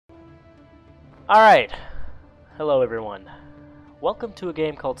Alright, hello everyone. Welcome to a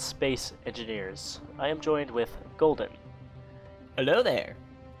game called Space Engineers. I am joined with Golden. Hello there.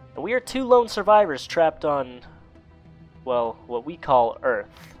 And we are two lone survivors trapped on, well, what we call Earth.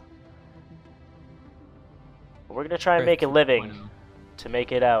 We're gonna try and make a living to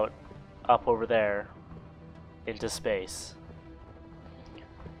make it out up over there into space.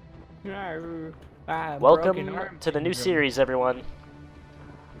 Welcome to the new series, everyone.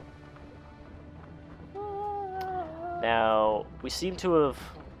 Now, we seem to have,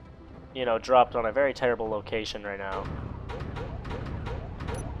 dropped on a very terrible location right now.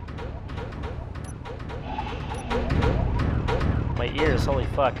 My ears, holy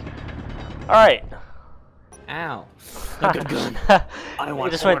fuck. Alright. Ow. Good gun. I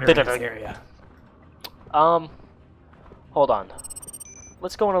want just order went in this area. Hold on.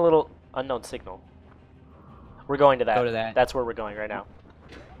 Let's go on a little unknown signal. We're going to that. Go to that. That's where we're going right now.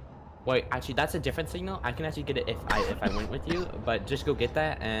 Wait, actually, that's a different signal. I can actually get it if I went with you, but just go get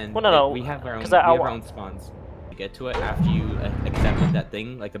that, and well, no, we have our own spawns. You get to it after you accept that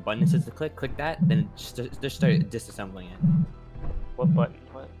thing, like the button that says to click that, then just start disassembling it. What button?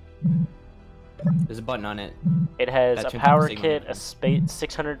 What? There's a button on it. It has a power kit, a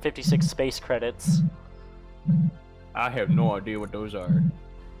 656 space credits. I have no idea what those are.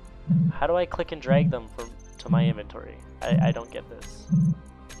 How do I click and drag them to my inventory? I don't get this.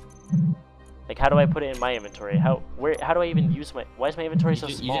 Like, how do I put it in my inventory? How do I even use my? Why is my inventory so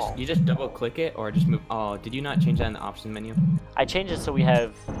small? You just double click it or just move. Oh, did you not change that in the option menu? I changed it so we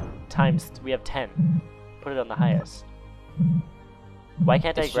have 10. Put it on the highest. Why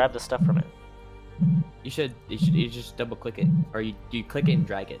can't I grab the stuff from it? You just double click it, or you click it and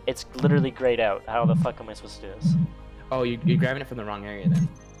drag it. It's literally grayed out. How the fuck am I supposed to do this? Oh, you're grabbing it from the wrong area then.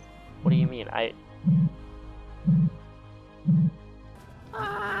 What do you mean?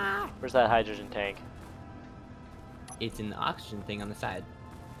 Where's that hydrogen tank? It's in the oxygen thing on the side.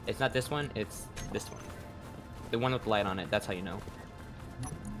 It's not this one, it's this one. The one with the light on it, that's how you know.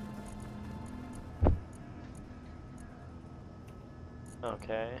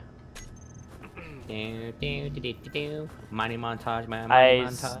 Okay. Mining montage,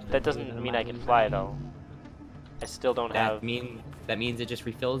 montage. That doesn't mean I can fly though. I still don't have... That means it just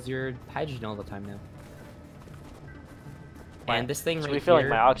refills your hydrogen all the time now. And this thing right here... refilling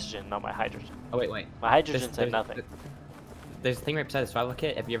my oxygen, not my hydrogen. Oh, wait. My hydrogen said nothing. There's a thing right beside the survival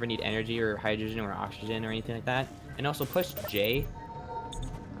kit if you ever need energy or hydrogen or oxygen or anything like that. And also push J.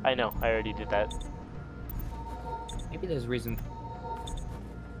 I know, I already did that. Maybe there's a reason...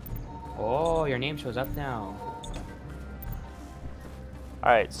 Oh, your name shows up now.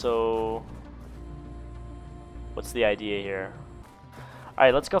 Alright, so... what's the idea here?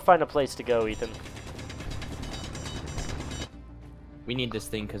 Alright, let's go find a place to go, Ethan. We need this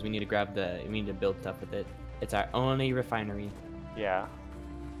thing because we need to grab we need to build stuff with it. It's our only refinery. Yeah.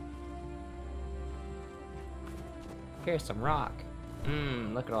 Here's some rock.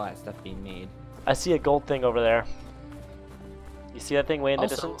 Look at all that stuff being made. I see a gold thing over there. You see that thing way in the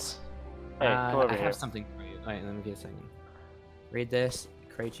distance? Hey, come over here. I have something for you. Alright, let me get a second. Read this.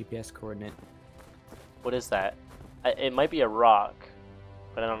 Create GPS coordinate. What is that? It might be a rock,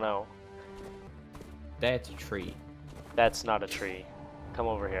 but I don't know. That's a tree. That's not a tree. Come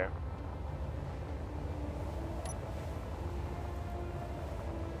over here.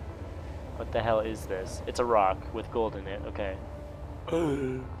 What the hell is this? It's a rock with gold in it. Okay.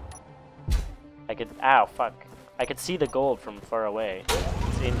 Ow, fuck. I could see the gold from far away.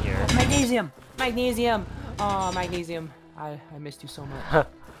 It's in here. Magnesium! Magnesium! Oh, magnesium. I missed you so much.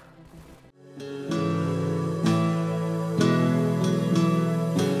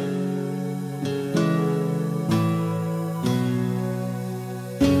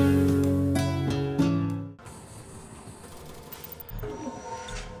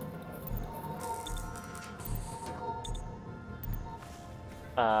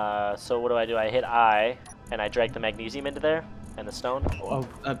 So what do? I hit I, and I drag the magnesium into there, and the stone? Oh,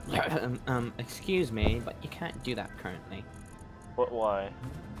 excuse me, but you can't do that currently. Why?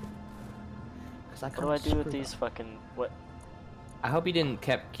 What do I do with these fucking, what? I hope you didn't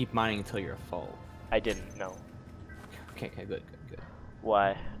keep mining until you're full. I didn't, no. Okay, good.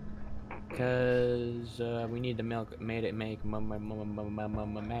 Why? Because we need to make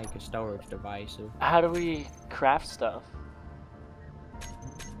a storage device. How do we craft stuff?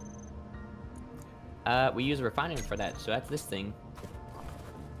 We use a refinery for that, so that's this thing.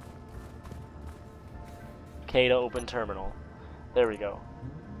 K to open terminal. There we go.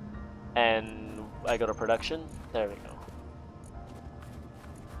 And I go to production. There we go.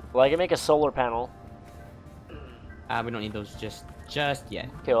 Well, I can make a solar panel. We don't need those just just yet.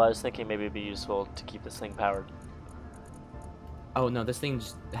 Okay, well I was thinking maybe it'd be useful to keep this thing powered. Oh no, this thing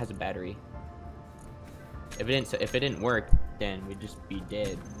just has a battery. If it didn't work, then we'd just be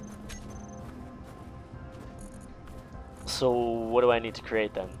dead. So what do I need to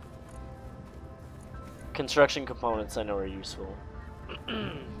create then? Construction components I know are useful.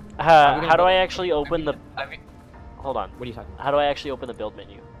 How do I actually open the... Hold on. What are you talking about? How do I actually open the build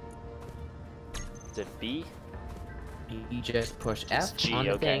menu? Is it B? You just push It's F G, on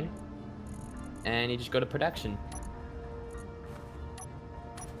the okay. thing, and you just go to production.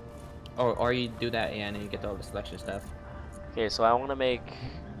 Or you do that, yeah, and then you get all the selection stuff. Okay, so I want to make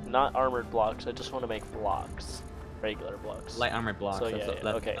not armored blocks. I just want to make blocks, regular blocks. Light armored blocks. So, that's yeah, what,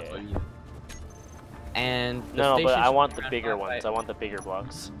 that's, okay, that's yeah. what you. And the No, but station I should want be the around bigger 5 ones. by- I want the bigger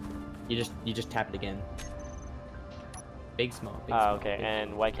blocks. You just tap it again. Big, small. Big, Ah, small, okay. big,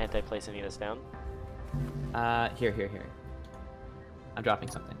 And why can't I place any of this down? Here. I'm dropping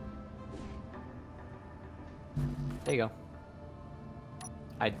something. There you go.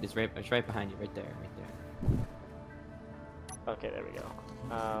 It's right behind you, right there. Okay, there we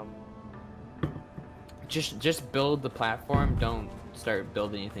go. Just build the platform. Don't start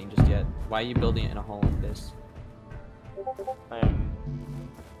building anything just yet. Why are you building it in a hole like this? I'm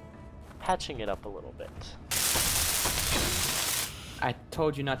patching it up a little bit. I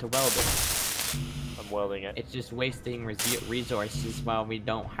told you not to weld it. I'm welding it. It's just wasting resources while we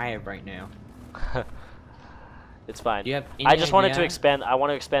don't have right now. It's fine. Do you have any I just wanted to idea? expand. I want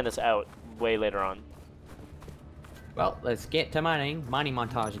to expand this out way later on. Well, let's get to mining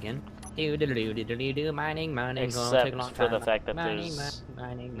montage again. Do mining. Except for the fact that there's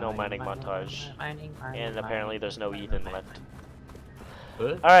no mining montage. And apparently there's no Ethan left.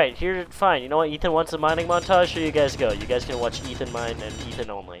 Alright, here, fine. You know what? Ethan wants a mining montage, here you guys go. You guys can watch Ethan mine and Ethan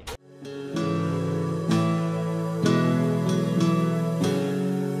only.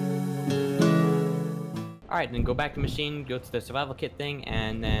 Alright, then go back to machine, go to the survival kit thing,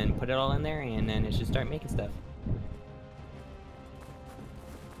 and then put it all in there, and then it should start making stuff.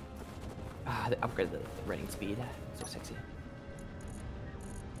 Ah, they upgraded the running speed. So sexy.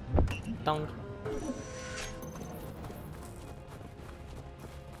 Dong.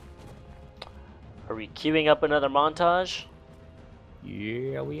 Are we queuing up another montage?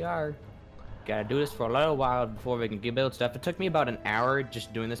 Yeah, we are. Gotta do this for a little while before we can build stuff. It took me about an hour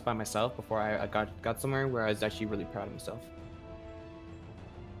just doing this by myself before I got somewhere where I was actually really proud of myself.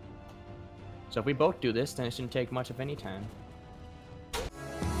 So if we both do this, then it shouldn't take much of any time.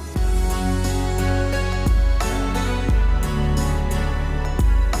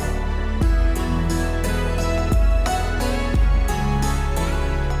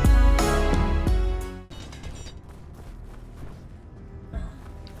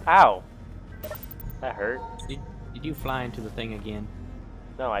 Ow! That hurt. Did you fly into the thing again?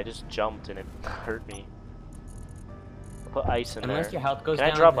 No, I just jumped and it hurt me. I'll put ice in Unless there. your health goes Can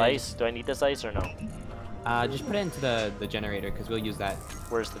down. I drop then- ice? Do I need this ice or no? Just put it into the generator, because we'll use that.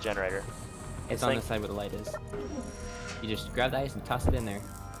 Where's the generator? It's This on thing? the side where the light is. You just grab the ice and toss it in there.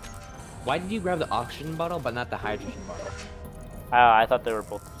 Why did you grab the oxygen bottle but not the hydrogen bottle? I thought they were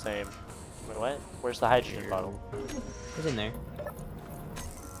both the same. Wait, what? Where's the hydrogen bottle? It's in there.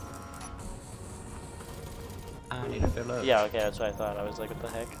 I need to fill up. Yeah, okay, that's what I thought. I was like, what the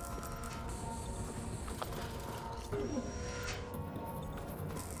heck?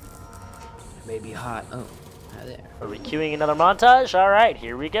 Maybe hot. Oh, not there. Are we queuing another montage? Alright,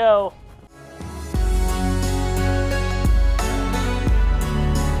 here we go.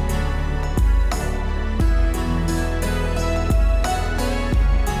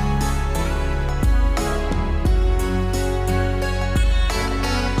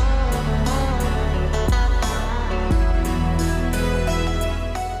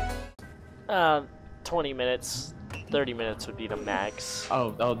 Uh, 20 minutes, 30 minutes would be the max.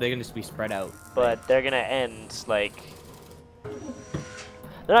 Oh, they're gonna just be spread out. But they're gonna end, like...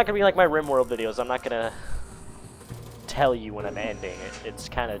 They're not gonna be like my RimWorld videos. I'm not gonna tell you when I'm ending it. It's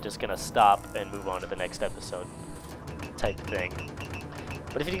kind of just gonna stop and move on to the next episode type thing.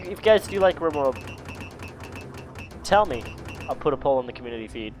 But if you guys do like RimWorld, tell me. I'll put a poll in the community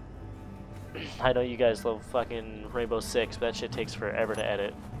feed. I know you guys love fucking Rainbow Six, but that shit takes forever to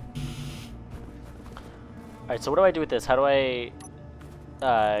edit. Alright, so what do I do with this? How do I,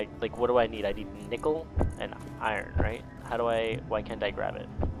 like, what do I need? I need nickel and iron, right? How do I, why can't I grab it?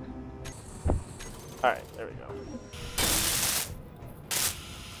 Alright, there we go.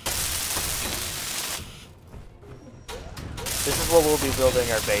 This is what we'll be building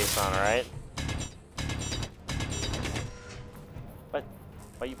our base on, alright? What?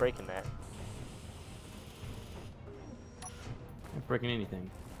 Why are you breaking that? breaking anything.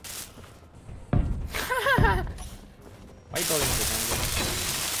 Why are you building this again?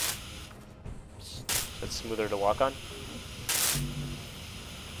 It's smoother to walk on.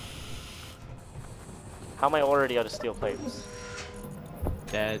 How am I already out of steel plates?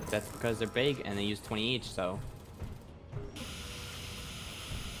 That's because they're big and they use 20 each, so.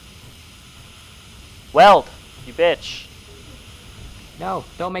 Weld! You bitch! No,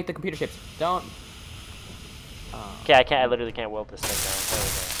 don't make the computer chips. Don't. Okay, I can't. I literally can't weld this thing now.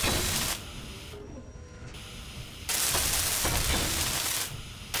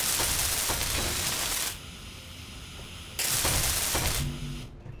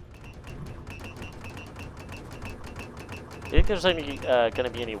 we go. Do you think there's any, gonna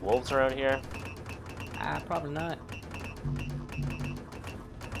be any wolves around here? Probably not.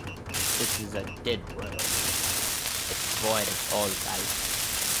 This is a dead world. It's void of all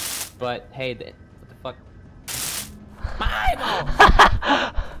life. But hey, what the fuck? My eyeball!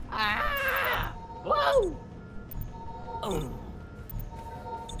 Ah! Whoa! Oh.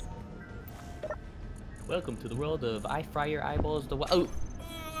 Welcome to the world of I fry your eyeballs the oh.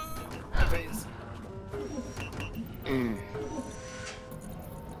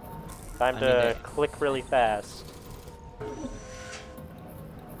 Time to click really fast.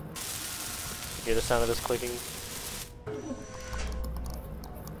 Hear the sound of this clicking?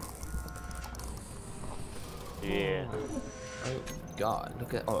 Yeah. Oh god,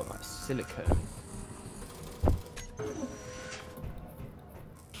 look at all my silicone.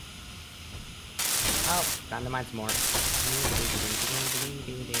 Oh, time to mine some more.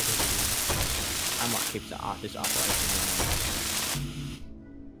 I'm what keeps this operation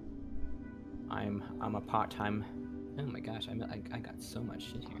running. I'm a part-time. Oh my gosh, I got so much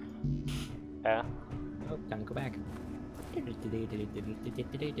shit here. Yeah. Oh, time to go back.